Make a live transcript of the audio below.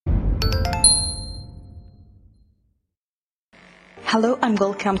Hello and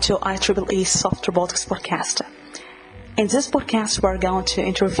welcome to IEEE Soft Robotics Podcast. In this podcast, we're going to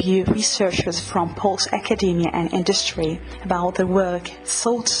interview researchers from both academia and industry about their work,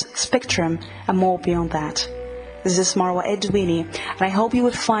 thoughts, spectrum, and more beyond that. This is Marwa Edwini, and I hope you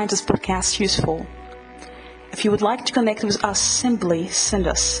will find this podcast useful. If you would like to connect with us, simply send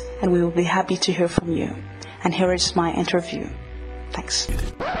us, and we will be happy to hear from you. And here is my interview. Thanks.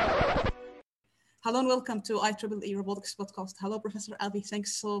 Hello and welcome to IEEE Robotics Podcast. Hello, Professor Avi.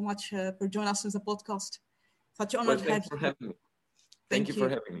 Thanks so much for joining us in the podcast. Such an honor to have you. Thanks for having me. Thank you for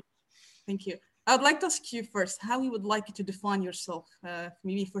having me. Thank you. I would like to ask you first, how you would like you to define yourself,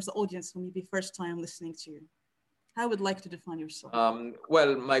 maybe for the audience, or maybe first time listening to you. How would you like to define yourself?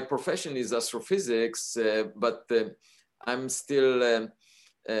 Well, my profession is astrophysics, but I'm still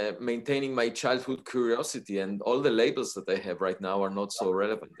maintaining my childhood curiosity, and all the labels that I have right now are not so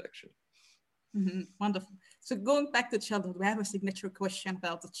relevant, actually. Mm-hmm. Wonderful. So going back to childhood, we have a signature question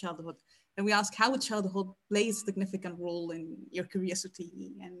about the childhood. And we ask how childhood plays a significant role in your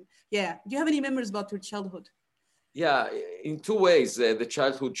curiosity. And do you have any memories about your childhood? Yeah, in two ways, the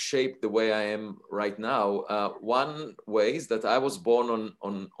childhood shaped the way I am right now. One way is that I was born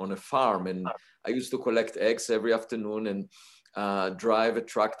on a farm, and I used to collect eggs every afternoon and drive a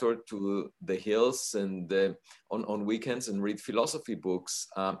tractor to the hills and on weekends and read philosophy books.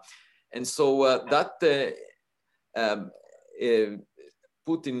 And so that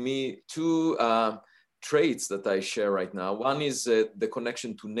put in me two traits that I share right now. One is the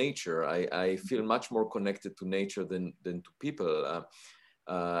connection to nature. I feel much more connected to nature than to people.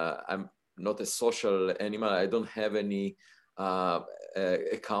 I'm not a social animal. I don't have any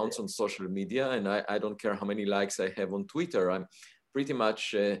accounts on social media, and I don't care how many likes I have on Twitter. I'm pretty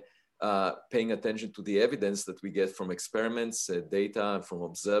much paying attention to the evidence that we get from experiments, data, from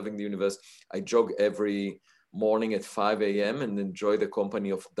observing the universe. I jog every morning at 5 a.m. and enjoy the company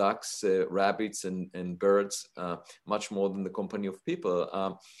of ducks, rabbits, and birds much more than the company of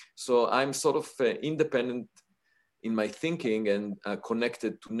people. So I'm sort of independent in my thinking and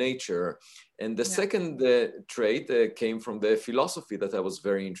connected to nature. And the second trait came from the philosophy that I was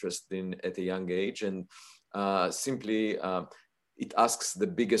very interested in at a young age, and simply it asks the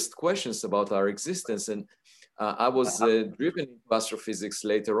biggest questions about our existence. And I was driven into astrophysics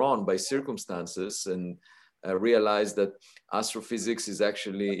later on by circumstances, and realized that astrophysics is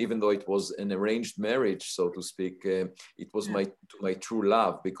actually, even though it was an arranged marriage, so to speak, it was my true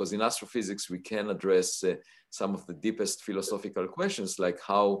love, because in astrophysics we can address some of the deepest philosophical questions, like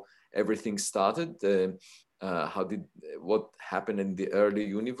how everything started, what happened in the early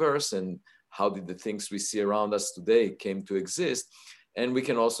universe, and how did the things we see around us today came to exist. And we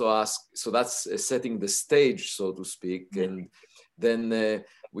can also ask, so that's setting the stage, so to speak. And then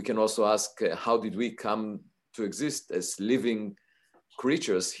we can also ask, how did we come to exist as living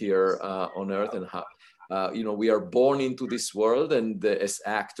creatures here on Earth, and how, we are born into this world and as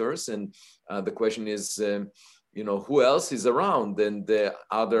actors. And the question is, who else is around, and the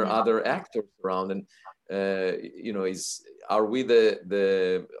other actors around, and are we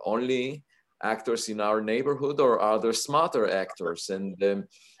the only actors in our neighborhood, or are there smarter actors? And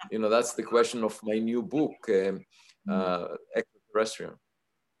that's the question of my new book, Extraterrestrial.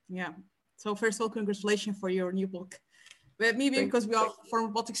 Yeah. So first of all, congratulations for your new book. But maybe because we are from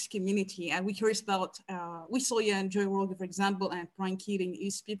robotics community, and we're curious about, we saw you in Joy Rogan, for example, and Brian Keating,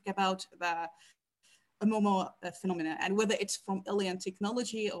 you speak about the Oumuamua phenomena, and whether it's from alien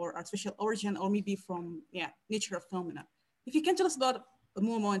technology or artificial origin, or maybe from natural phenomena. If you can tell us about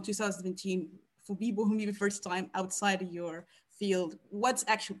Oumuamua in 2017, for people who maybe first time outside of your field, what's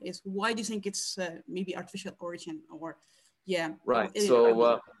actually is? Why do you think it's maybe artificial origin, or Right.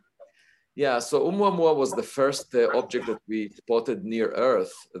 So Oumuamua was the first object that we spotted near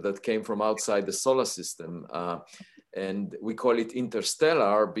Earth that came from outside the solar system. And we call it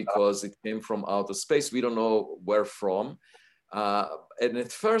interstellar because it came from outer space. We don't know where from. And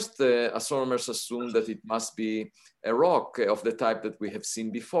at first, astronomers assumed that it must be a rock of the type that we have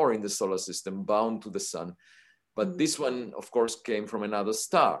seen before in the solar system, bound to the sun. But this one, of course, came from another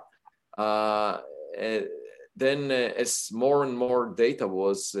star. Then as more and more data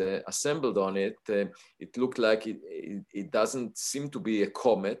was assembled on it, it looked like it doesn't seem to be a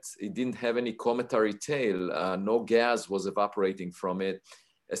comet. It didn't have any cometary tail. No gas was evaporating from it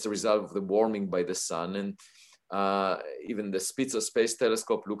as a result of the warming by the sun. And even the Spitzer Space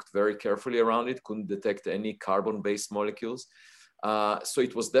Telescope looked very carefully around it, couldn't detect any carbon-based molecules. So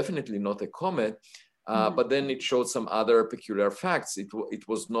it was definitely not a comet. But then it showed some other peculiar facts. It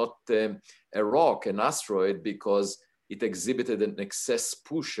was not a rock, an asteroid, because it exhibited an excess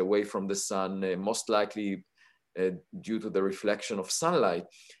push away from the sun, most likely due to the reflection of sunlight.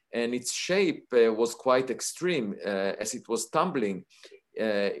 And its shape was quite extreme as it was tumbling.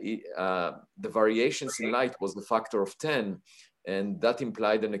 The variations in light was the factor of 10, and that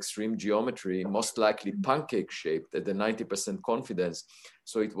implied an extreme geometry, most likely pancake shaped at the 90% confidence.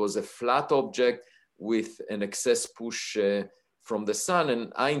 So it was a flat object with an excess push from the sun,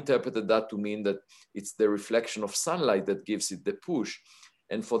 and I interpreted that to mean that it's the reflection of sunlight that gives it the push.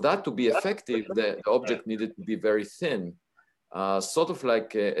 And for that to be effective, the object needed to be very thin, sort of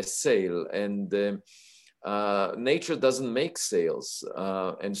like a sail. And nature doesn't make sails.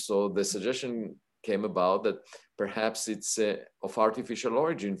 And so the suggestion came about that perhaps it's of artificial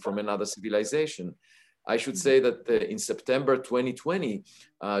origin from another civilization. I should say that in September 2020,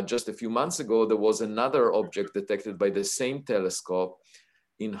 just a few months ago, there was another object detected by the same telescope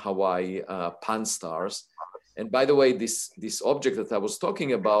in Hawaii, Pan-STARRS. And by the way, this object that I was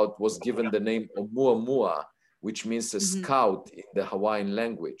talking about was given the name Oumuamua, which means a scout in the Hawaiian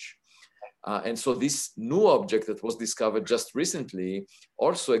language. And so this new object that was discovered just recently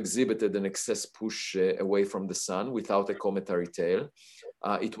also exhibited an excess push away from the sun without a cometary tail.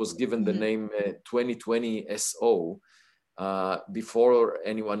 It was given the name 2020 SO before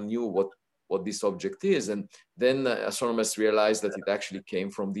anyone knew what this object is. And then astronomers realized that it actually came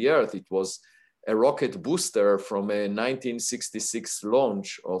from the Earth. It was a rocket booster from a 1966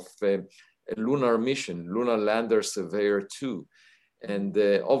 launch of a lunar mission, Lunar Lander Surveyor 2. And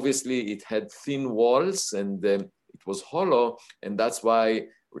obviously it had thin walls and it was hollow, and that's why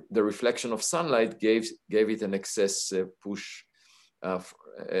the reflection of sunlight gave it an excess push.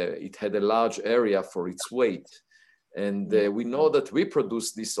 It had a large area for its weight. And we know that we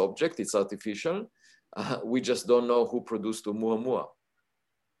produced this object, it's artificial. We just don't know who produced Oumuamua.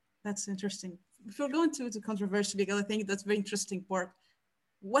 That's interesting. Before going to the controversy, because I think that's a very interesting part,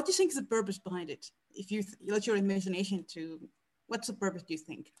 what do you think is the purpose behind it? If you let your imagination to, what's the purpose, do you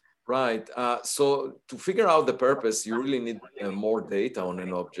think? Right. So to figure out the purpose, you really need more data on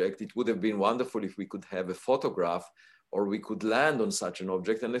an object. It would have been wonderful if we could have a photograph or we could land on such an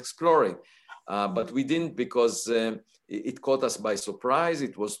object and explore it. But we didn't because it caught us by surprise.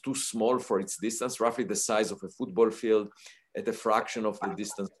 It was too small for its distance, roughly the size of a football field at a fraction of the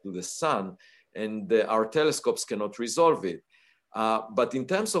distance to the sun. And our telescopes cannot resolve it. But in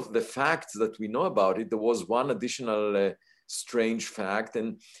terms of the facts that we know about it, there was one additional strange fact,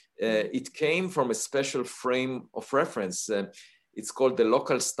 and it came from a special frame of reference. It's called the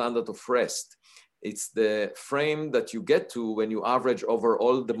local standard of rest. It's the frame that you get to when you average over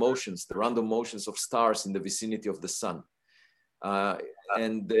all the motions, the random motions of stars in the vicinity of the sun.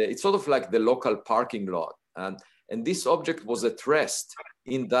 And it's sort of like the local parking lot. And this object was at rest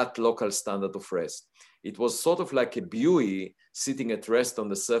in that local standard of rest. It was sort of like a buoy sitting at rest on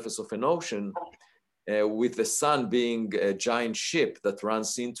the surface of an ocean, with the sun being a giant ship that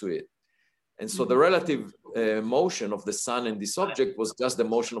runs into it. And so the relative motion of the sun and this object was just the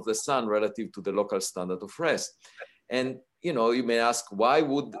motion of the sun relative to the local standard of rest. And, you know, you may ask, why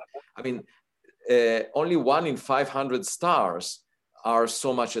would, I mean, only 1 in 500 stars are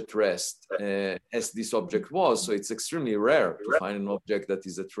so much at rest as this object was. So it's extremely rare to find an object that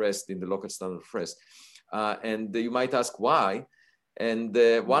is at rest in the local standard of rest. And you might ask why. And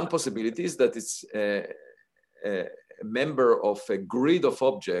one possibility is that it's a member of a grid of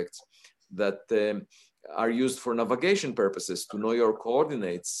objects that are used for navigation purposes to know your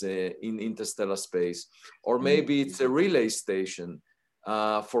coordinates in interstellar space. Or maybe it's a relay station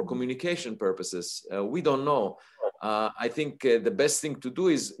for communication purposes. We don't know. I think the best thing to do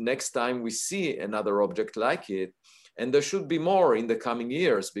is next time we see another object like it, and there should be more in the coming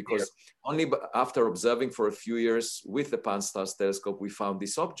years, because only after observing for a few years with the Pan-STARRS telescope, we found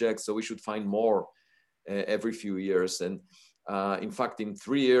this object. So we should find more every few years. And in fact, in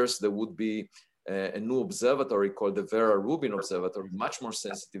 3 years, there would be a new observatory called the Vera Rubin Observatory, much more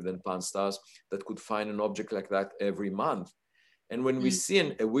sensitive than Pan-STARRS, that could find an object like that every month. And when we see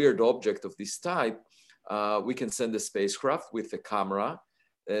a weird object of this type, we can send a spacecraft with a camera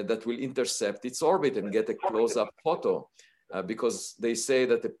that will intercept its orbit and get a close-up photo, because they say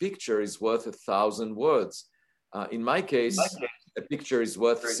that a picture is worth 1,000 words. In my case, a picture is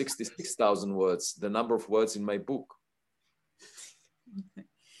worth 66,000 words, the number of words in my book. Okay.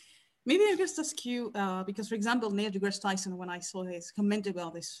 Maybe I'll just ask you, because for example, Neil deGrasse Tyson, when I saw his comment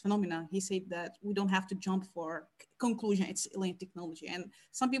about this phenomena, he said that we don't have to jump for conclusion, it's alien technology. And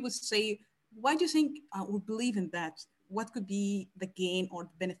some people say, why do you think we believe in that? What could be the gain or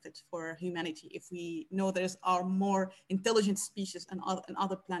the benefit for humanity if we know there are more intelligent species on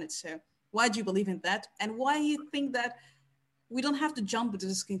other planets? So why do you believe in that? And why you think that we don't have to jump to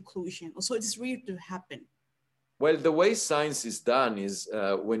this conclusion? So it's real to happen? Well, the way science is done is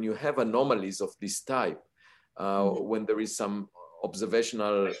when you have anomalies of this type, when there is some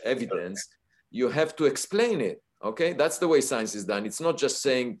observational evidence, you have to explain it. Okay, that's the way science is done. It's not just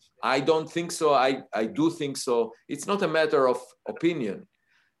saying, I don't think so, I do think so. It's not a matter of opinion.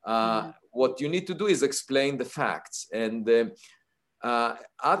 What you need to do is explain the facts. And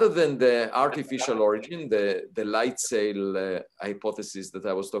other than the artificial origin, the light sail hypothesis that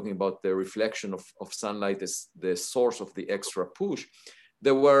I was talking about, the reflection of sunlight as the source of the extra push,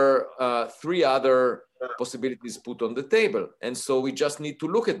 there were 3 other possibilities put on the table. And so we just need to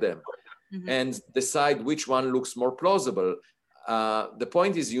look at them and decide which one looks more plausible. The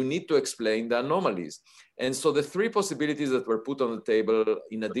point is you need to explain the anomalies. And so the 3 possibilities that were put on the table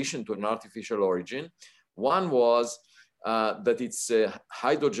in addition to an artificial origin, one was that it's a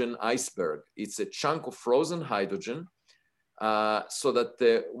hydrogen iceberg. It's a chunk of frozen hydrogen, so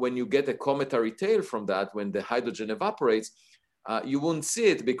that when you get a cometary tail from that, when the hydrogen evaporates, you won't see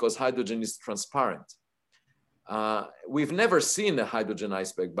it because hydrogen is transparent. We've never seen a hydrogen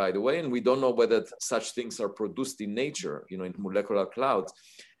iceberg, by the way, and we don't know whether such things are produced in nature, in molecular clouds.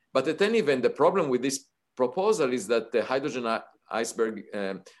 But at any event, the problem with this proposal is that the hydrogen iceberg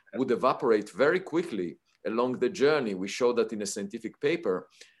would evaporate very quickly along the journey. We showed that in a scientific paper,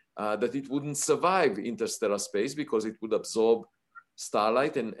 that it wouldn't survive interstellar space because it would absorb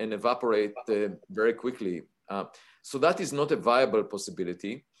starlight and evaporate very quickly. So that is not a viable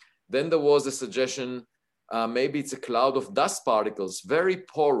possibility. Then there was a suggestion, maybe it's a cloud of dust particles, very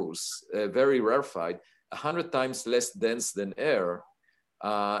porous, very rarefied, 100 times less dense than air.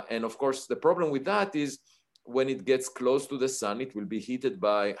 And of course, the problem with that is when it gets close to the sun, it will be heated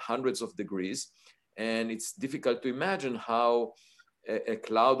by hundreds of degrees. And it's difficult to imagine how a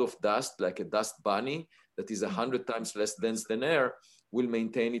cloud of dust, like a dust bunny, that is 100 times less dense than air, will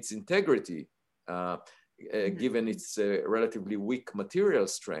maintain its integrity, given its relatively weak material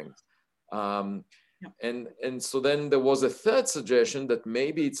strength. And so then there was a third suggestion that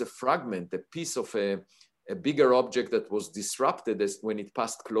maybe it's a fragment, a piece of a bigger object that was disrupted when it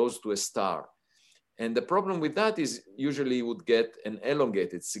passed close to a star. And the problem with that is usually you would get an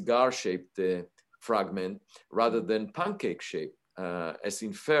elongated cigar-shaped fragment rather than pancake shape, as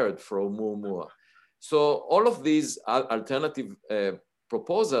inferred from Oumuamua. So all of these alternative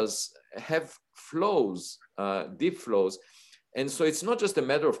proposals have flows, deep flows. And so it's not just a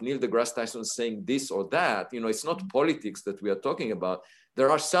matter of Neil deGrasse Tyson saying this or that. It's not politics that we are talking about.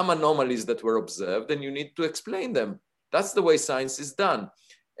 There are some anomalies that were observed and you need to explain them. That's the way science is done.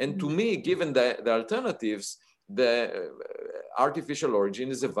 And to me, given the alternatives, the artificial origin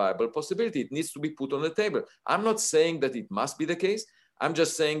is a viable possibility. It needs to be put on the table. I'm not saying that it must be the case. I'm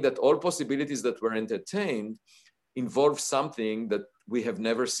just saying that all possibilities that were entertained involve something that we have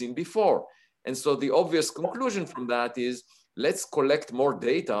never seen before. And so the obvious conclusion from that is, let's collect more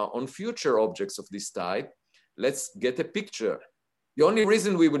data on future objects of this type. Let's get a picture. The only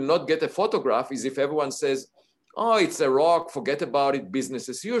reason we will not get a photograph is if everyone says, oh, it's a rock, forget about it, business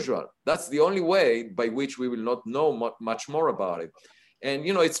as usual. That's the only way by which we will not know much more about it. And,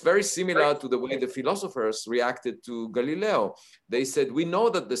 it's very similar to the way the philosophers reacted to Galileo. They said, we know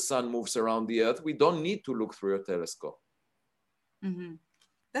that the sun moves around the earth. We don't need to look through a telescope.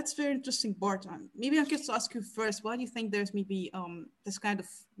 That's very interesting, Bart. Maybe I'm curious to ask you first, why do you think there's maybe this kind of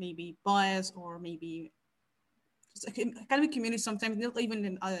maybe bias or maybe academic community sometimes, not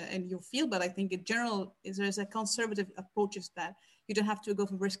even in your field, but I think in general, there's a conservative approaches that you don't have to go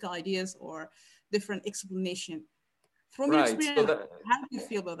for risky ideas or different explanation. From your experience, so how do you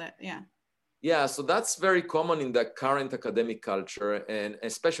feel about that? Yeah, so that's very common in the current academic culture, and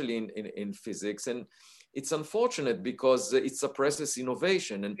especially in physics. And it's unfortunate because it suppresses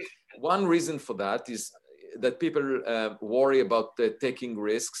innovation. And one reason for that is that people worry about taking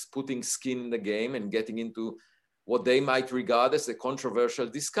risks, putting skin in the game and getting into what they might regard as a controversial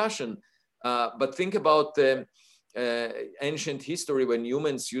discussion. But think about ancient history when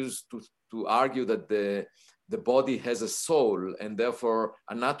humans used to argue that the body has a soul and therefore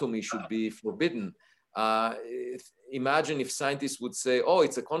anatomy should be forbidden. Imagine if scientists would say, oh,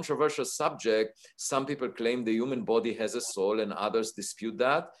 it's a controversial subject. Some people claim the human body has a soul and others dispute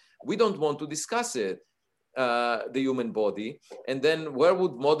that. We don't want to discuss it, the human body. And then where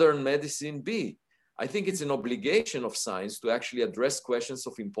would modern medicine be? I think it's an obligation of science to actually address questions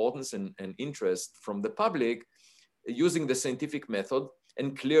of importance and interest from the public using the scientific method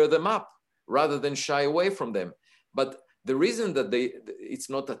and clear them up rather than shy away from them. But the reason that it's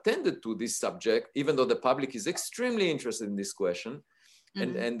not attended to this subject, even though the public is extremely interested in this question,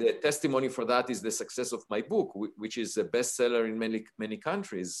 and the testimony for that is the success of my book, which is a bestseller in many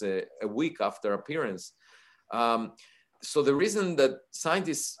countries a week after appearance. So the reason that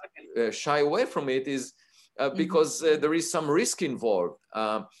scientists shy away from it is because there is some risk involved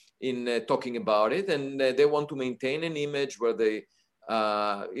in talking about it, and they want to maintain an image where they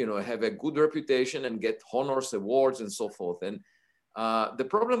have a good reputation and get honors, awards, and so forth. And the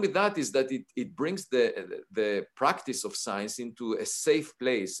problem with that is that it brings the practice of science into a safe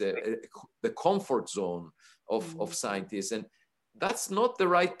place, the comfort zone of scientists. And that's not the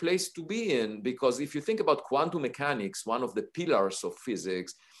right place to be in, because if you think about quantum mechanics, one of the pillars of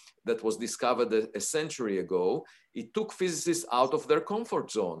physics that was discovered a century ago, it took physicists out of their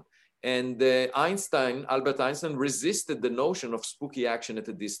comfort zone. And Albert Einstein resisted the notion of spooky action at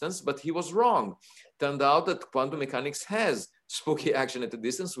a distance, but he was wrong. Turned out that quantum mechanics has spooky action at a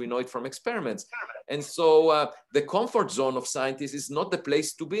distance. We know it from experiments. And so the comfort zone of scientists is not the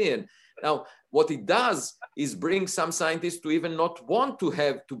place to be in. Now, what it does is bring some scientists to even not want to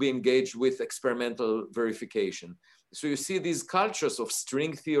have to be engaged with experimental verification. So you see these cultures of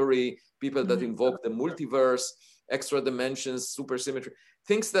string theory, people that invoke the multiverse, extra dimensions, supersymmetry,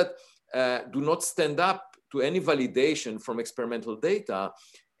 things that do not stand up to any validation from experimental data.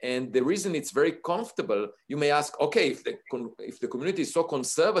 And the reason it's very comfortable, you may ask, okay, if the community is so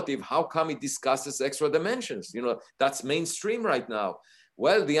conservative, how come it discusses extra dimensions? That's mainstream right now.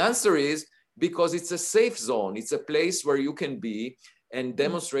 Well, the answer is because it's a safe zone. It's a place where you can be and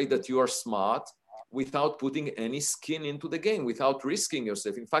demonstrate that you are smart without putting any skin into the game, without risking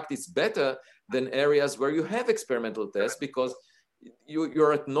yourself. In fact, it's better than areas where you have experimental tests because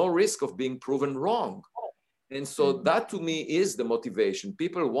you're at no risk of being proven wrong. And so that to me is the motivation.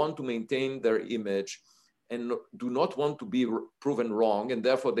 People want to maintain their image and do not want to be proven wrong, and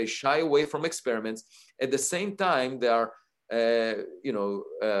therefore they shy away from experiments. At the same time, they are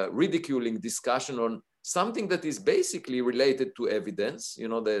ridiculing discussion on something that is basically related to evidence,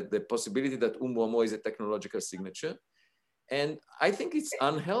 the possibility that Oumuamua is a technological signature. And I think it's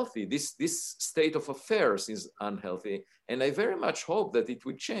unhealthy. This state of affairs is unhealthy. And I very much hope that it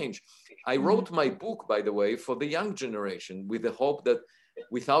will change. I wrote my book, by the way, for the young generation with the hope that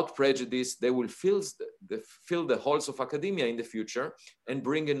without prejudice, they will fill the halls of academia in the future and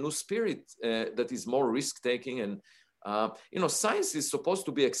bring a new spirit that is more risk-taking. And, science is supposed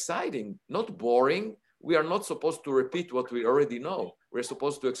to be exciting, not boring. We are not supposed to repeat what we already know. We're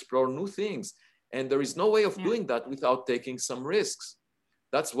supposed to explore new things. And there is no way of doing that without taking some risks.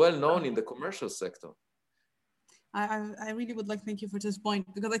 That's well known in the commercial sector. I really would like to thank you for this point,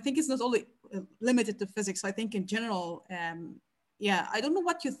 because I think it's not only limited to physics. I think in general, I don't know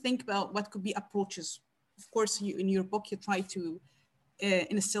what you think about what could be approaches. Of course, in your book, you try to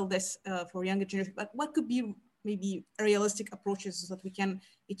instill this for younger generation, but what could be maybe realistic approaches so that we can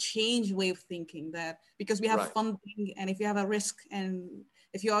change way of thinking that, because we have funding, and if you have a risk, and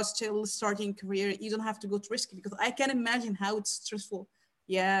if you are still starting career, you don't have to go to risky, because I can imagine how it's stressful,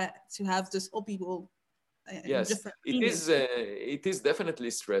 to have this all people. Yes, it is definitely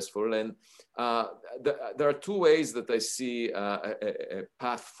stressful, and there are two ways that I see a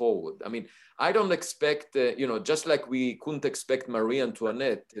path forward. I mean, I don't expect, just like we couldn't expect Marie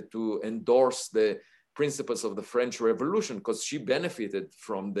Antoinette to endorse the principles of the French Revolution because she benefited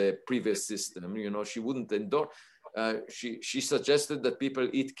from the previous system. She wouldn't endorse. She suggested that people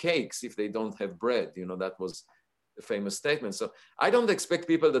eat cakes if they don't have bread. That was a famous statement. So I don't expect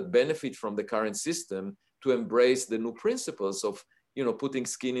people that benefit from the current system to embrace the new principles of, putting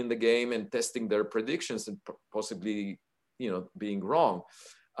skin in the game and testing their predictions and possibly, being wrong.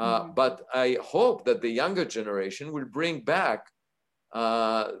 But I hope that the younger generation will bring back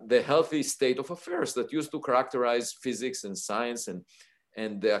the healthy state of affairs that used to characterize physics and science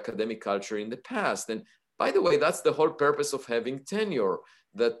and the academic culture in the past. And by the way, that's the whole purpose of having tenure,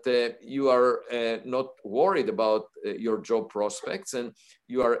 that you are not worried about your job prospects, and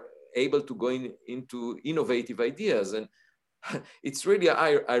you are able to go into innovative ideas. And it's really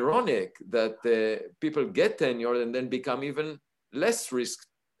ironic that people get tenure and then become even less risk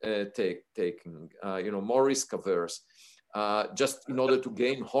taking, more risk averse, just in order to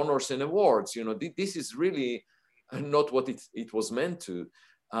gain honors and awards. This is really not what it was meant to.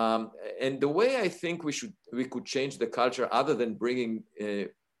 And the way I think we could change the culture, other than bringing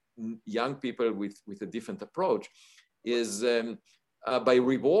young people with a different approach, is by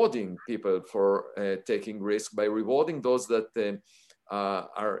rewarding people for taking risks, by rewarding those that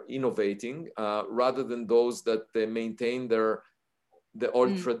are innovating, rather than those that maintain the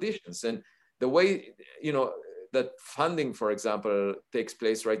old traditions. And the way that funding, for example, takes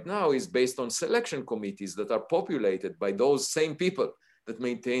place right now is based on selection committees that are populated by those same people that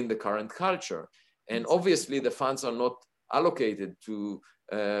maintain the current culture. And obviously the funds are not allocated to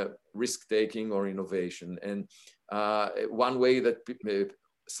risk-taking or innovation. And one way that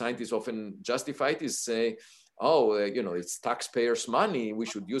scientists often justify it is say, oh, it's taxpayers' money. We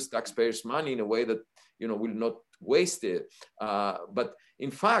should use taxpayers' money in a way that, will not waste it. But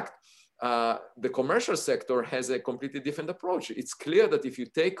in fact, the commercial sector has a completely different approach. It's clear that if you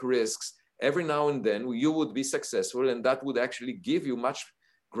take risks every now and then, you would be successful, and that would actually give you much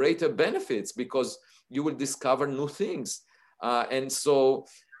greater benefits because you will discover new things. And so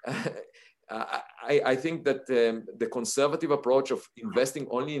I think that the conservative approach of investing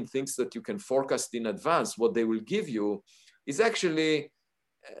only in things that you can forecast in advance what they will give you is actually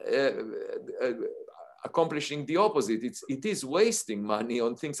accomplishing the opposite. It is wasting money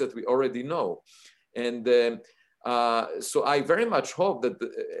on things that we already know. And so I very much hope that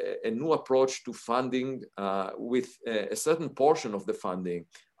a new approach to funding with a certain portion of the funding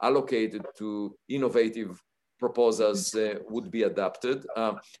allocated to innovative proposals would be adapted.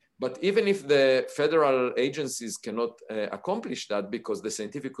 But even if the federal agencies cannot accomplish that because the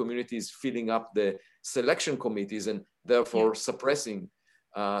scientific community is filling up the selection committees and therefore suppressing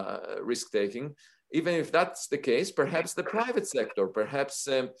risk-taking, even if that's the case, perhaps the private sector, perhaps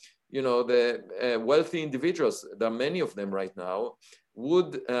the wealthy individuals, there are many of them right now,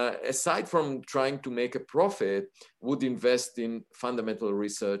 would, aside from trying to make a profit, would invest in fundamental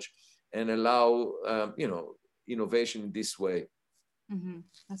research and allow, innovation in this way. Mm-hmm.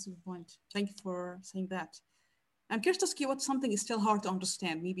 That's a good point. Thank you for saying that. I'm curious to ask you what something is still hard to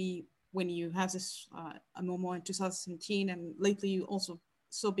understand. Maybe when you have this a moment in 2017 and lately you also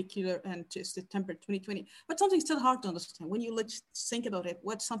so peculiar and to September 2020, but something still hard to understand. When you let's think about it,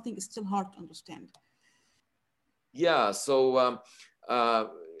 what something is still hard to understand? Yeah, so,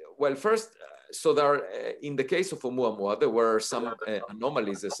 well, first, so there are, in the case of Oumuamua, there were some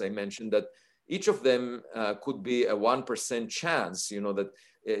anomalies, as I mentioned, that each of them could be a 1% chance, that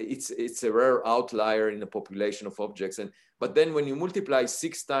it's a rare outlier in the population of objects. But then when you multiply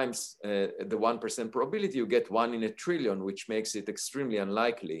 6 times the 1% probability, you get 1 in a trillion, which makes it extremely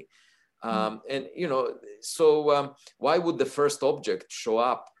unlikely. And, so why would the first object show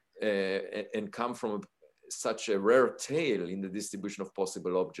up and come from such a rare tail in the distribution of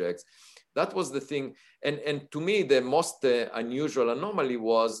possible objects? That was the thing. And to me, the most unusual anomaly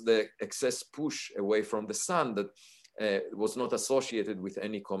was the excess push away from the sun that was not associated with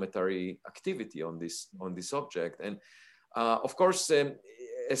any cometary activity on this object. And of course,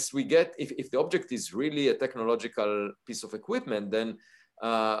 as we get, if the object is really a technological piece of equipment, then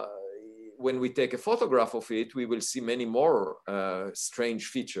when we take a photograph of it, we will see many more strange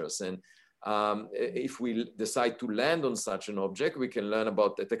features. And if we decide to land on such an object, we can learn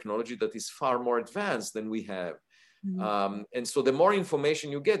about the technology that is far more advanced than we have. Mm-hmm. And so the more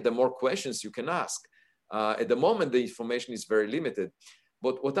information you get, the more questions you can ask. At the moment, the information is very limited.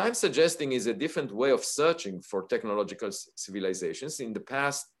 But what I'm suggesting is a different way of searching for technological civilizations. In the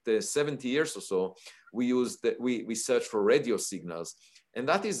past 70 years or so, we search for radio signals. And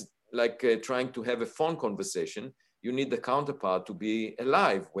that is like trying to have a phone conversation. You need the counterpart to be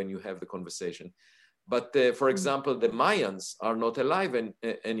alive when you have the conversation. But for example, the Mayans are not alive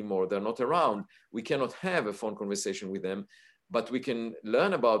anymore. They're not around. We cannot have a phone conversation with them, but we can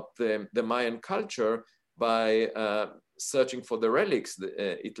learn about the Mayan culture by searching for the relics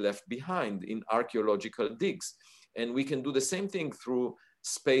it left behind in archaeological digs. And we can do the same thing through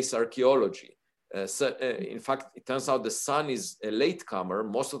space archaeology. In fact, it turns out the sun is a latecomer.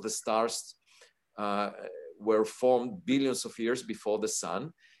 Most of the stars were formed billions of years before the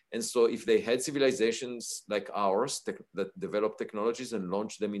sun. And so if they had civilizations like ours that developed technologies and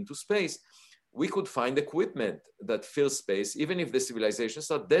launched them into space, we could find equipment that fills space, even if the civilizations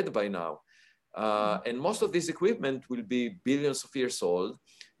are dead by now. And most of this equipment will be billions of years old.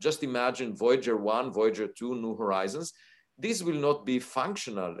 Just imagine Voyager 1, Voyager 2, New Horizons. These will not be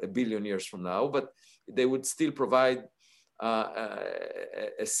functional a billion years from now, but they would still provide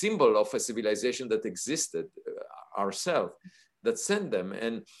a symbol of a civilization that existed, ourselves, that sent them.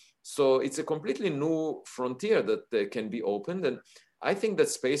 And so it's a completely new frontier that can be opened. And I think that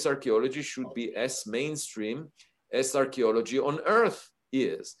space archaeology should be as mainstream as archaeology on Earth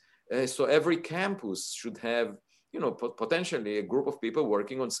is. So every campus should have, potentially a group of people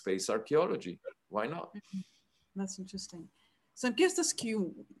working on space archaeology. Why not? That's interesting. So I'm curious to ask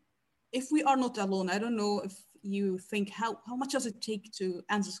you, if we are not alone, I don't know if you think how much does it take to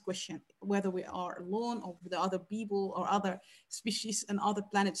answer this question, whether we are alone or with other people or other species and other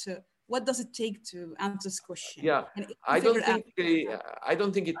planets. So what does it take to answer this question? Yeah, I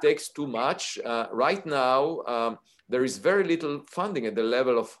don't think it takes too much. Right now, there is very little funding at the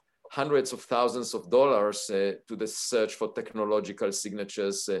level of hundreds of thousands of dollars to the search for technological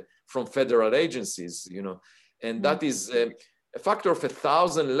signatures from federal agencies, and that is a factor of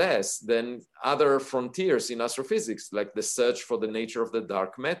 1,000 less than other frontiers in astrophysics, like the search for the nature of the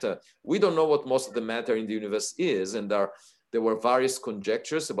dark matter. We don't know what most of the matter in the universe is, and there were various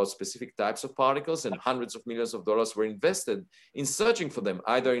conjectures about specific types of particles, and hundreds of millions of dollars were invested in searching for them,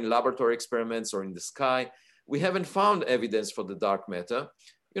 either in laboratory experiments or in the sky. We haven't found evidence for the dark matter.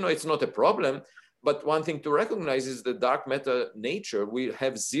 It's not a problem, but one thing to recognize is the dark matter nature will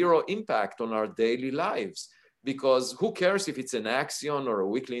have zero impact on our daily lives, because who cares if it's an axion or a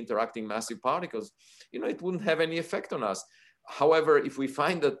weakly interacting massive particles? It wouldn't have any effect on us. However, if we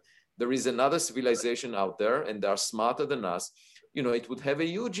find that there is another civilization out there and they are smarter than us, it would have a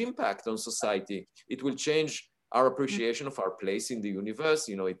huge impact on society. It will change our appreciation of our place in the universe.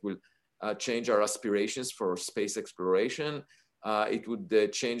 It will change our aspirations for space exploration. It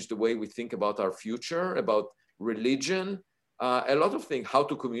would change the way we think about our future, about religion, a lot of things, how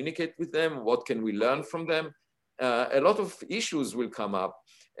to communicate with them, what can we learn from them. A lot of issues will come up,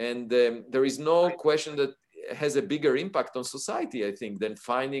 and there is no question that has a bigger impact on society, I think, than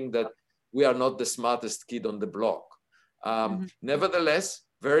finding that we are not the smartest kid on the block. Nevertheless,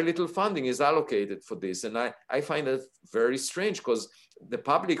 very little funding is allocated for this, and I find that very strange, because the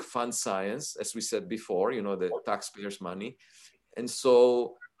public funds science, as we said before, the taxpayers' money, and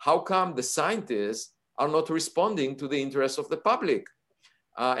so how come the scientists are not responding to the interests of the public?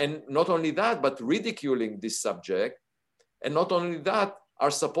 And not only that, but ridiculing this subject. And not only that,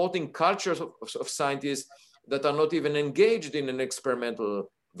 are supporting cultures of scientists that are not even engaged in an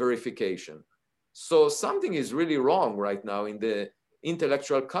experimental verification. So something is really wrong right now in the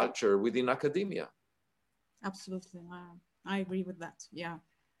intellectual culture within academia. Absolutely. I agree with that. Yeah.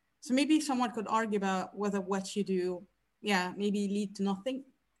 So maybe someone could argue about whether what you do, maybe lead to nothing.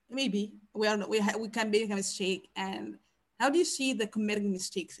 Maybe we can make a mistake. And how do you see the committing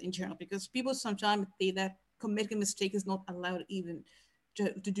mistakes in general? Because people sometimes say that committing a mistake is not allowed even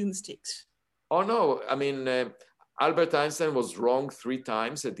to do mistakes. Oh, no. I mean, Albert Einstein was wrong 3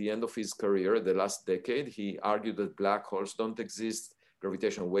 times at the end of his career, the last decade. He argued that black holes don't exist,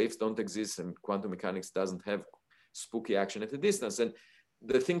 gravitational waves don't exist, and quantum mechanics doesn't have spooky action at a distance. And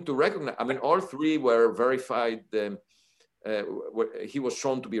the thing to recognize, I mean, all 3 were verified. He was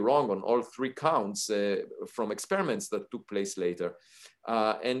shown to be wrong on all 3 counts from experiments that took place later.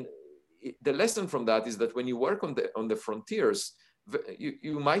 And the lesson from that is that when you work on the frontiers,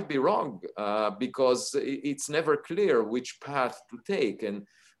 you might be wrong because it's never clear which path to take.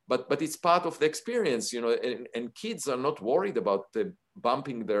 But it's part of the experience, and kids are not worried about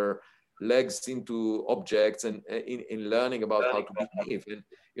bumping their legs into objects and in learning about how to behave. And,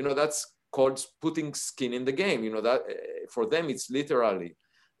 that's called putting skin in the game. That for them, it's literally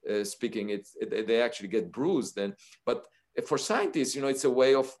speaking, they actually get bruised. But for scientists, it's a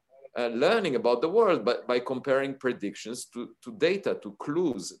way of learning about the world by comparing predictions to data, to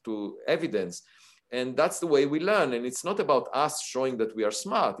clues, to evidence. And that's the way we learn. And it's not about us showing that we are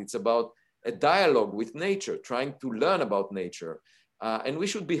smart. It's about a dialogue with nature, trying to learn about nature. And we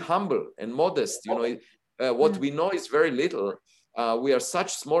should be humble and modest. What we know is very little. We are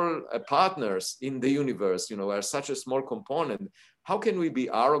such small partners in the universe, we are such a small component. How can we be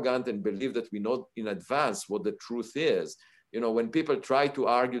arrogant and believe that we know in advance what the truth is? When people try to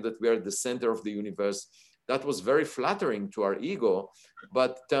argue that we are the center of the universe, that was very flattering to our ego,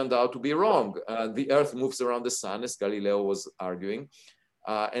 but turned out to be wrong. The earth moves around the sun, as Galileo was arguing.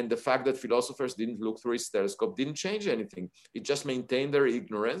 And the fact that philosophers didn't look through his telescope didn't change anything. It just maintained their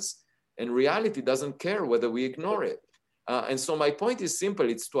ignorance, and reality doesn't care whether we ignore it. And so my point is simple.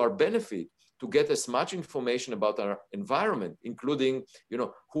 It's to our benefit to get as much information about our environment, including,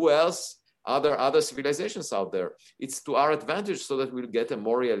 who else, other civilizations out there. It's to our advantage so that we'll get a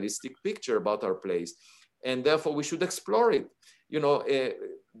more realistic picture about our place. And therefore we should explore it.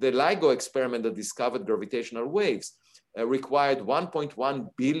 The LIGO experiment that discovered gravitational waves required $1.1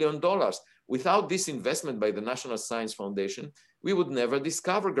 billion. Without this investment by the National Science Foundation, we would never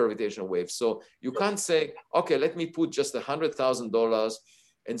discover gravitational waves. So you can't say, okay, let me put just $100,000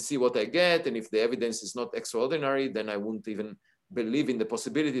 and see what I get. And if the evidence is not extraordinary, then I wouldn't even believe in the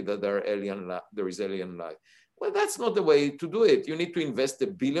possibility that there is alien life. Well, that's not the way to do it. You need to invest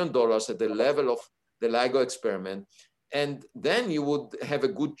 $1 billion at the level of the LIGO experiment. And then you would have a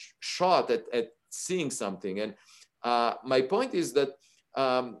good shot at seeing something. And my point is that,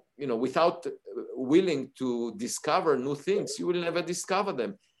 without willing to discover new things, you will never discover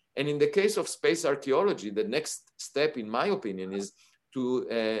them. And in the case of space archaeology, the next step, in my opinion, is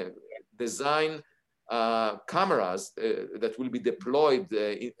to design cameras that will be deployed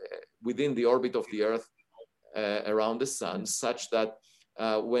within the orbit of the Earth around the sun, such that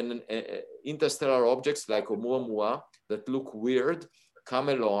when interstellar objects like Oumuamua that look weird come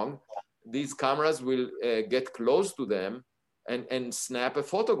along, these cameras will get close to them and snap a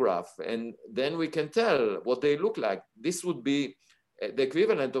photograph, and then we can tell what they look like. This would be the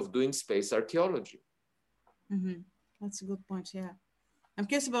equivalent of doing space archaeology. Mm-hmm. That's a good point. Yeah, I'm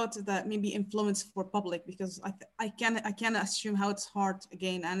curious about that maybe influence for public, because I can assume how it's hard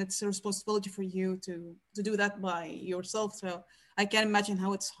again, and it's a responsibility for you to do that by yourself. So I can imagine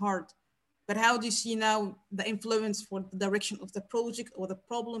how it's hard. But how do you see now the influence for the direction of the project or the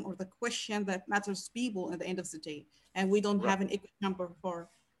problem or the question that matters to people at the end of the day? And we don't have an equal number for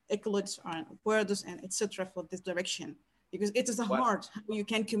ecologists and words and etc. for this direction, because it is hard how you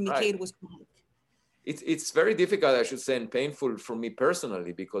can communicate with public. It's very difficult, I should say, and painful for me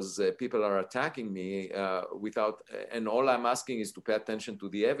personally, because people are attacking me without, and all I'm asking is to pay attention to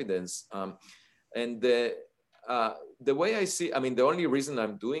the evidence. The way I see, I mean, the only reason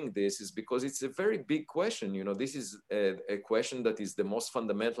I'm doing this is because it's a very big question. You know, this is a question that is the most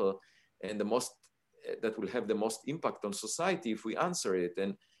fundamental and the most, that will have the most impact on society if we answer it.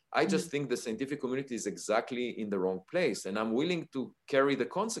 And I just think the scientific community is exactly in the wrong place. And I'm willing to carry the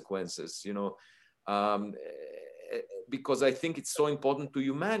consequences, you know, because I think it's so important to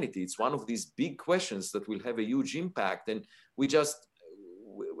humanity. It's one of these big questions that will have a huge impact. And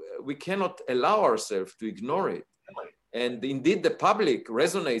we cannot allow ourselves to ignore it. And indeed, the public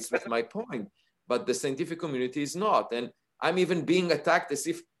resonates with my point, but the scientific community is not. And I'm even being attacked as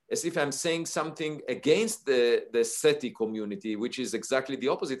if I'm saying something against the SETI community, which is exactly the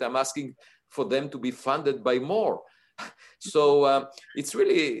opposite. I'm asking for them to be funded by more. So it's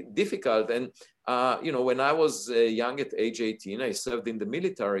really difficult. And, you know, when I was young at age 18, I served in the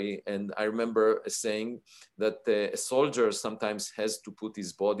military. And I remember saying that a soldier sometimes has to put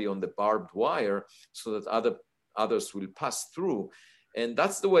his body on the barbed wire so that others will pass through. And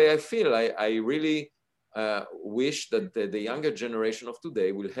that's the way I feel. I really wish that the younger generation of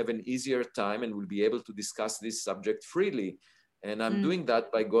today will have an easier time and will be able to discuss this subject freely. And I'm doing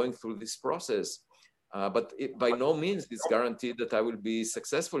that by going through this process. But by no means it's guaranteed that I will be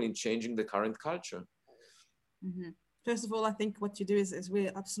successful in changing the current culture. Mm-hmm. First of all, I think what you do is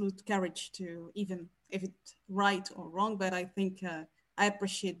with absolute courage to, even if it's right or wrong, but I think I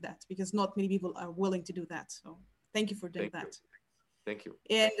appreciate that, because not many people are willing to do that. So thank you for doing that. Thank you.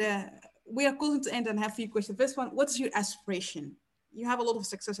 And we are close to end and have a few questions. First one, what's your aspiration? You have a lot of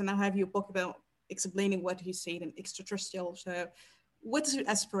success, and now have your book about explaining what you said in extraterrestrial. So what's your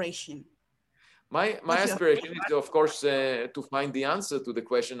aspiration? My aspiration is, of course, to find the answer to the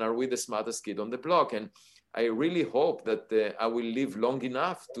question, are we the smartest kid on the block? And I really hope that I will live long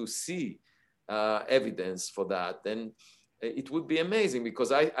enough to see evidence for that. And it would be amazing,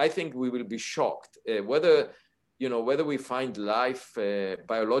 because I think we will be shocked whether we find life,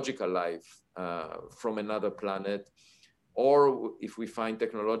 biological life from another planet, or if we find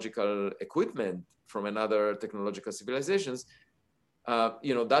technological equipment from another technological civilizations,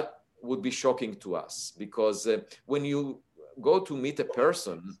 that would be shocking to us, because when you go to meet a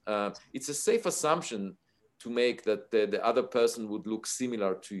person, it's a safe assumption to make that the other person would look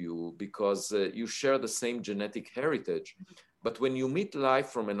similar to you, because you share the same genetic heritage. But when you meet life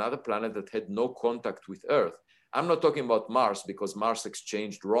from another planet that had no contact with Earth, I'm not talking about Mars, because Mars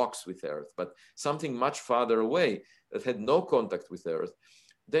exchanged rocks with Earth, but something much farther away that had no contact with Earth,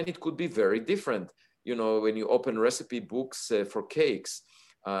 then it could be very different. You know, when you open recipe books for cakes,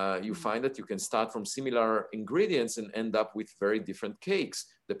 you find that you can start from similar ingredients and end up with very different cakes,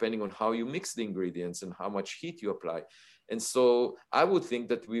 depending on how you mix the ingredients and how much heat you apply. And so I would think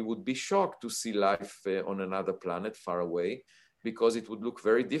that we would be shocked to see life on another planet far away, because it would look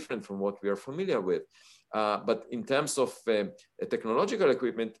very different from what we are familiar with. But in terms of technological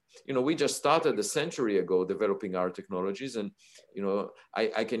equipment, we just started a century ago developing our technologies. And,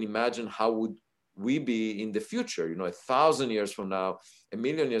 I can imagine how would we be in the future, 1,000 years from now,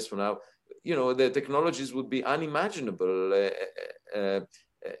 1,000,000 years from now, the technologies would be unimaginable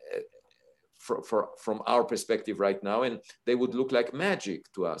from our perspective right now, and they would look like magic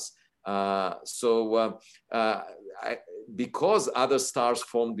to us. Because other stars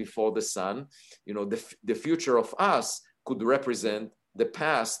formed before the sun, the future of us could represent the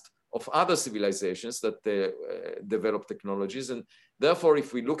past of other civilizations that developed technologies. And therefore,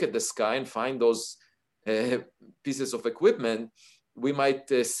 if we look at the sky and find those pieces of equipment, we might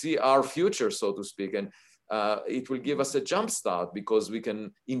see our future, so to speak. And it will give us a jump start, because we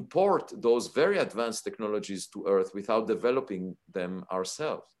can import those very advanced technologies to Earth without developing them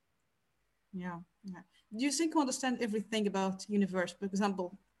ourselves. Yeah, Yeah. Do you think we understand everything about universe? For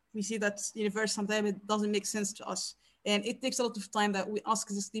example, we see that universe sometimes it doesn't make sense to us, and it takes a lot of time that we ask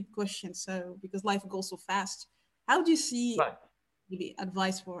this deep question. So because life goes so fast, how do you see Right. maybe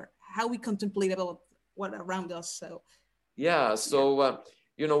advice for how we contemplate about what around us? So Yeah. So,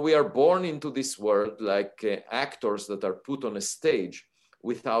 we are born into this world like actors that are put on a stage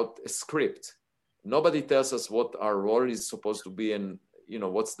without a script. Nobody tells us what our role is supposed to be and,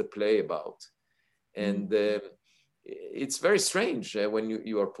 what's the play about. And it's very strange when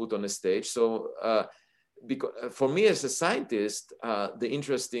you are put on a stage. So because for me as a scientist, the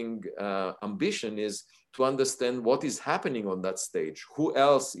interesting ambition is to understand what is happening on that stage, who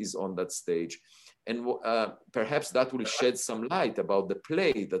else is on that stage. And perhaps that will shed some light about the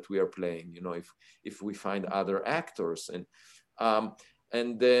play that we are playing, if we find other actors. And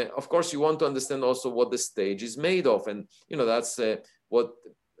of course, you want to understand also what the stage is made of. And, that's what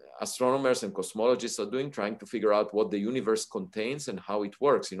astronomers and cosmologists are doing, trying to figure out what the universe contains and how it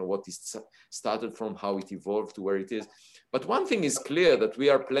works, what is started from, how it evolved to where it is. But one thing is clear, that we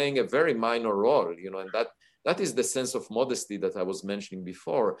are playing a very minor role, and that is the sense of modesty that I was mentioning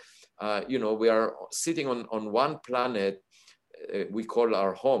before. We are sitting on one planet we call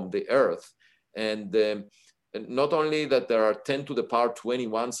our home, the Earth. And not only that there are 10 to the power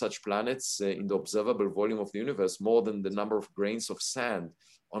 21 such planets in the observable volume of the universe, more than the number of grains of sand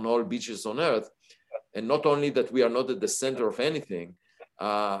on all beaches on Earth. And not only that we are not at the center of anything,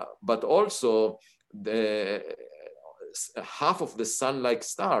 but also half of the sun-like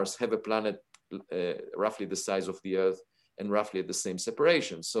stars have a planet roughly the size of the Earth and roughly at the same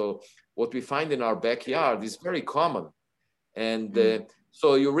separation. So what we find in our backyard is very common. And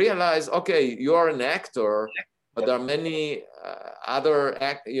so you realize, okay, you are an actor, but there are many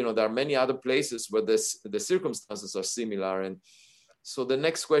there are many other places where the circumstances are similar. And so the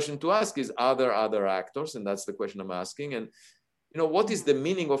next question to ask is, are there other actors? And that's the question I'm asking. And what is the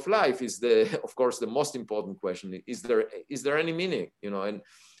meaning of life is of course, the most important question. Is there any meaning? And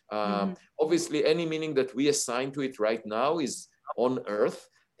obviously, any meaning that we assign to it right now is on Earth.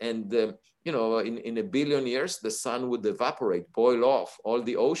 And in a billion years, the sun would evaporate, boil off all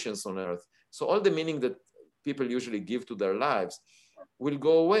the oceans on Earth. So all the meaning that people usually give to their lives will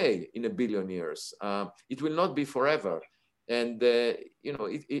go away in a billion years. It will not be forever. And,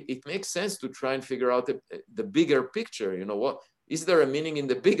 it makes sense to try and figure out the bigger picture. What is there a meaning in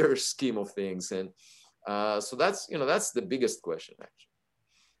the bigger scheme of things? And so that's the biggest question, actually.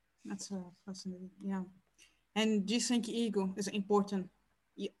 that's fascinating. Yeah. And do you think ego is important?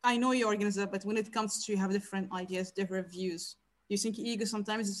 I know you organize that, but when it comes to have different ideas, different views, do you think ego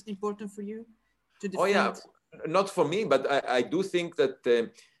sometimes is important for you to defend? Oh, yeah. Not for me, but I do think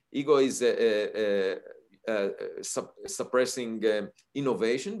that ego is suppressing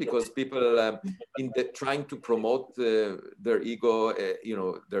innovation, because people trying to promote their ego,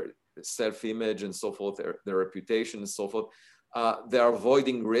 their self-image and so forth, their reputation and so forth, they are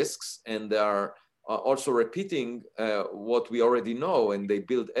avoiding risks, and they are also repeating what we already know, and they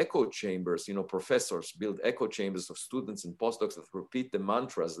build echo chambers. Professors build echo chambers of students and postdocs that repeat the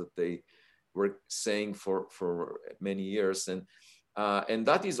mantras that they were saying for many years. And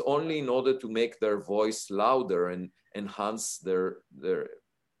that is only in order to make their voice louder and enhance their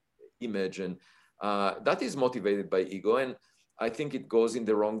image. And that is motivated by ego. And I think it goes in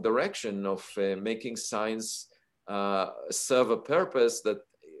the wrong direction of making science serve a purpose that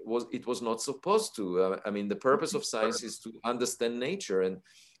it was not supposed to. The purpose of science is to understand nature, and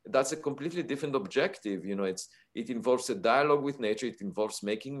that's a completely different objective. It involves a dialogue with nature. It involves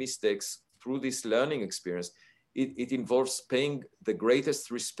making mistakes through this learning experience. It involves paying the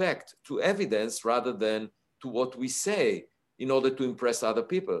greatest respect to evidence rather than to what we say in order to impress other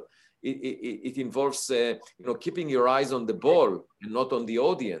people. It involves keeping your eyes on the ball and not on the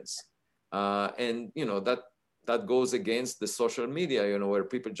audience. That goes against the social media, where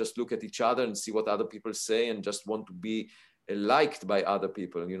people just look at each other and see what other people say and just want to be liked by other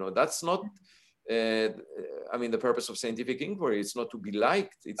people. That's not, the purpose of scientific inquiry. It's not to be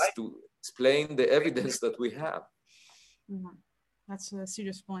liked. It's to explain the evidence that we have. Mm-hmm. That's a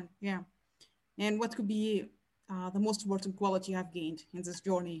serious point. Yeah. And what could be the most important quality you have gained in this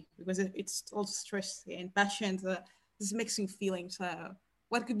journey? Because it's also stress and passion, this mixing feelings.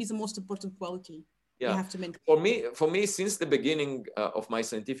 What could be the most important quality? Yeah. You have to maintain? For me, since the beginning of my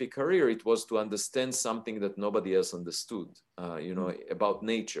scientific career, it was to understand something that nobody else understood, about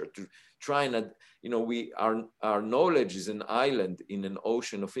nature. To try and, our knowledge is an island in an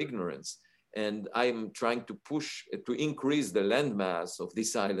ocean of ignorance, and I'm trying to push to increase the landmass of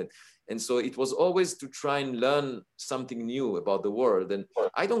this island. And so it was always to try and learn something new about the world. And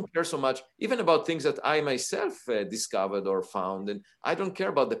I don't care so much, even about things that I myself discovered or found. And I don't care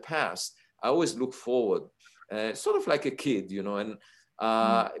about the past. I always look forward, sort of like a kid, you know, and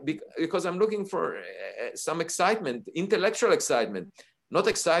because I'm looking for some excitement, intellectual excitement, not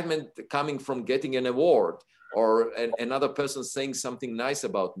excitement coming from getting an award or another person saying something nice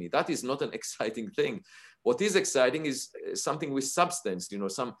about me. That is not an exciting thing. What is exciting is something with substance, you know,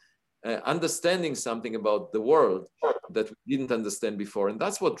 some understanding something about the world that we didn't understand before. And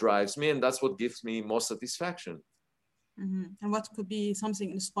that's what drives me, and that's what gives me more satisfaction. Mm-hmm. And what could be something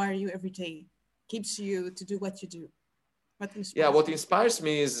inspire you every day, keeps you to do what you do? What inspires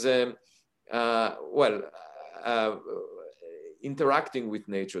me is, interacting with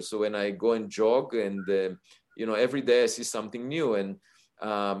nature. So when I go and jog, and you know, every day I see something new, and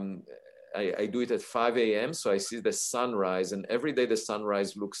I do it at 5 a.m. So I see the sunrise, and every day the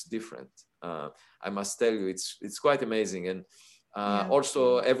sunrise looks different. I must tell you, it's quite amazing. And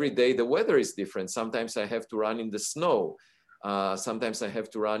also every day the weather is different. Sometimes I have to run in the snow. Sometimes I have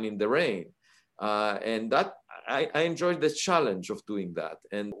to run in the rain. And that I enjoyed the challenge of doing that.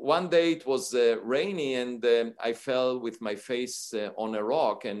 And one day it was rainy, and I fell with my face on a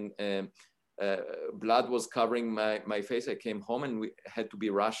rock, and blood was covering my face. I came home, and we had to be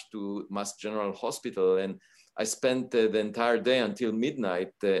rushed to Mass General Hospital. And I spent the entire day until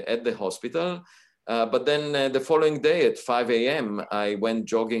midnight at the hospital. But then the following day at 5 a.m., I went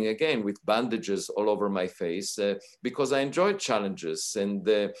jogging again with bandages all over my face because I enjoyed challenges. And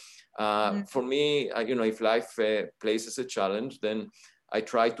for me, you know, if life places a challenge, then I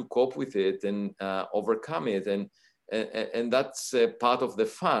try to cope with it and overcome it. And that's part of the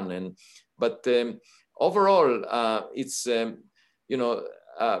fun. But overall, it's, you know,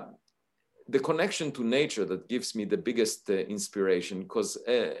 the connection to nature that gives me the biggest inspiration, because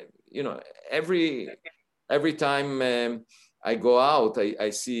you know, every time I go out, I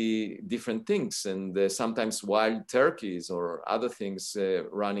see different things, and sometimes wild turkeys or other things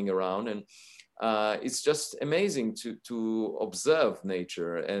running around, and it's just amazing to observe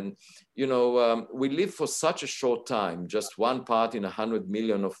nature. And you know, we live for such a short time, just one part in 100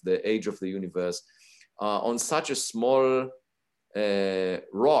 million of the age of the universe, on such a small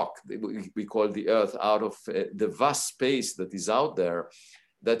rock we call the Earth, out of the vast space that is out there,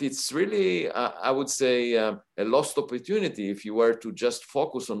 that it's really, I would say, a lost opportunity if you were to just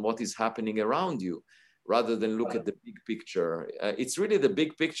focus on what is happening around you rather than look at the big picture. It's really the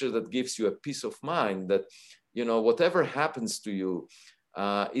big picture that gives you a peace of mind that, you know, whatever happens to you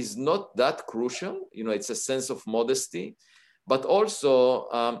is not that crucial. You know, it's a sense of modesty, but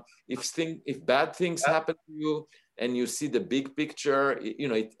also if bad things happen to you, and you see the big picture, you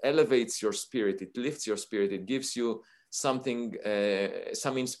know, it elevates your spirit, it lifts your spirit, it gives you something,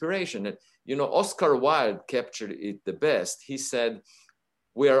 some inspiration. And, you know, Oscar Wilde captured it the best. He said,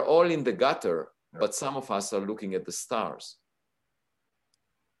 "We are all in the gutter, but some of us are looking at the stars."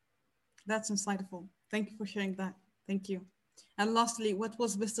 That's insightful. Thank you for sharing that. Thank you. And lastly, what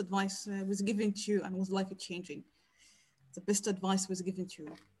was best advice was given to you and was life changing? The best advice was given to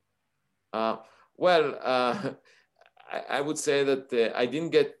you. I would say that I didn't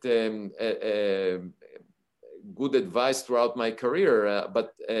get good advice throughout my career,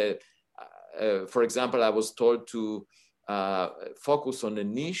 but for example, I was told to focus on a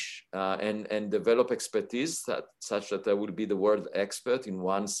niche and develop expertise such that I would be the world expert in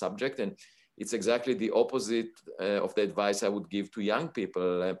one subject. And it's exactly the opposite of the advice I would give to young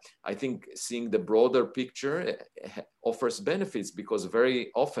people. I think seeing the broader picture offers benefits, because very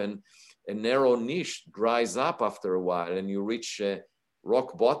often a narrow niche dries up after a while, and you reach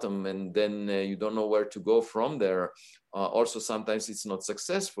rock bottom, and then you don't know where to go from there. Also, sometimes it's not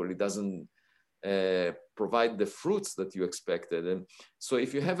successful. It doesn't provide the fruits that you expected. And so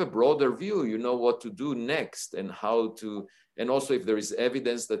if you have a broader view, you know what to do next and how to, and also if there is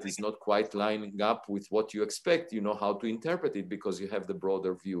evidence that is not quite lining up with what you expect, you know how to interpret it because you have the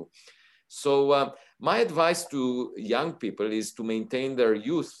broader view. So my advice to young people is to maintain their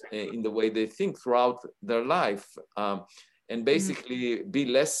youth in the way they think throughout their life, and basically be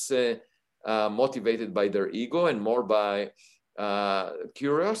less motivated by their ego and more by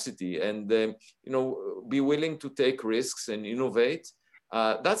curiosity, and you know, be willing to take risks and innovate.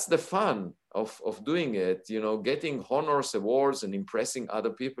 That's the fun of doing it. You know, getting honors, awards, and impressing other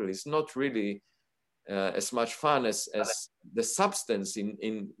people is not really as much fun as the substance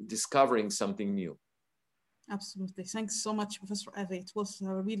in discovering something new. Absolutely. Thanks so much, Professor Avi. It was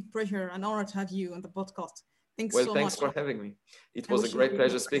a real pleasure and honor to have you on the podcast. Thanks so much. Well, thanks for having me. It was a great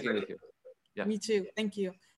pleasure speaking with you. Yeah. Me too. Thank you.